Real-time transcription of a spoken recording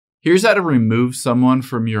Here's how to remove someone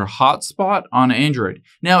from your hotspot on Android.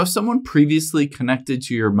 Now, if someone previously connected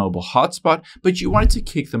to your mobile hotspot, but you wanted to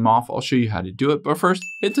kick them off, I'll show you how to do it. But first,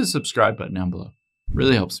 hit the subscribe button down below.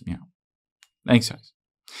 Really helps me out. Thanks, guys.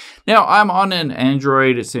 Now, I'm on an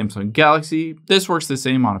Android Samsung Galaxy. This works the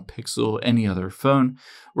same on a Pixel, any other phone.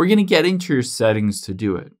 We're going to get into your settings to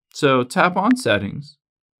do it. So tap on Settings.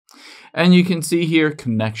 And you can see here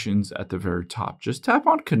Connections at the very top. Just tap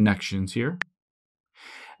on Connections here.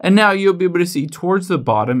 And now you'll be able to see towards the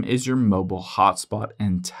bottom is your mobile hotspot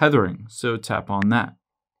and tethering. So tap on that.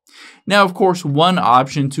 Now, of course, one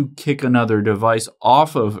option to kick another device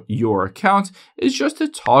off of your account is just to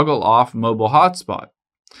toggle off mobile hotspot.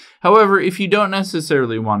 However, if you don't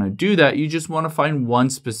necessarily want to do that, you just want to find one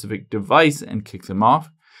specific device and kick them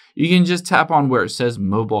off, you can just tap on where it says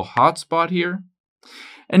mobile hotspot here.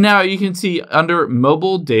 And now you can see under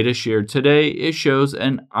mobile data shared today, it shows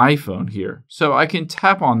an iPhone here. So I can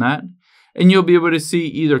tap on that and you'll be able to see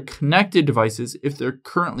either connected devices if they're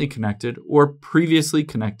currently connected or previously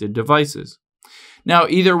connected devices. Now,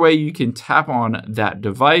 either way, you can tap on that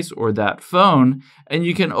device or that phone and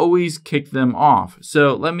you can always kick them off.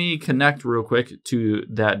 So let me connect real quick to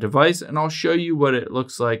that device and I'll show you what it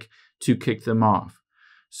looks like to kick them off.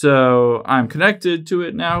 So I'm connected to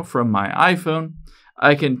it now from my iPhone.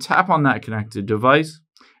 I can tap on that connected device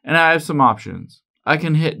and I have some options. I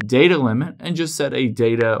can hit data limit and just set a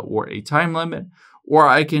data or a time limit, or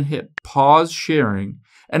I can hit pause sharing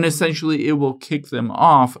and essentially it will kick them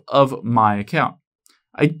off of my account.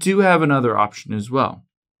 I do have another option as well.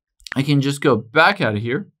 I can just go back out of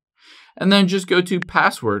here and then just go to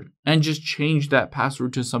password and just change that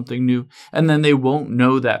password to something new. And then they won't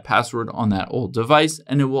know that password on that old device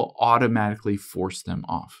and it will automatically force them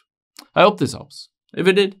off. I hope this helps. If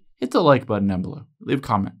it did, hit the like button down below. Leave a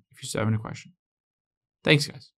comment if you still have any questions. Thanks, guys.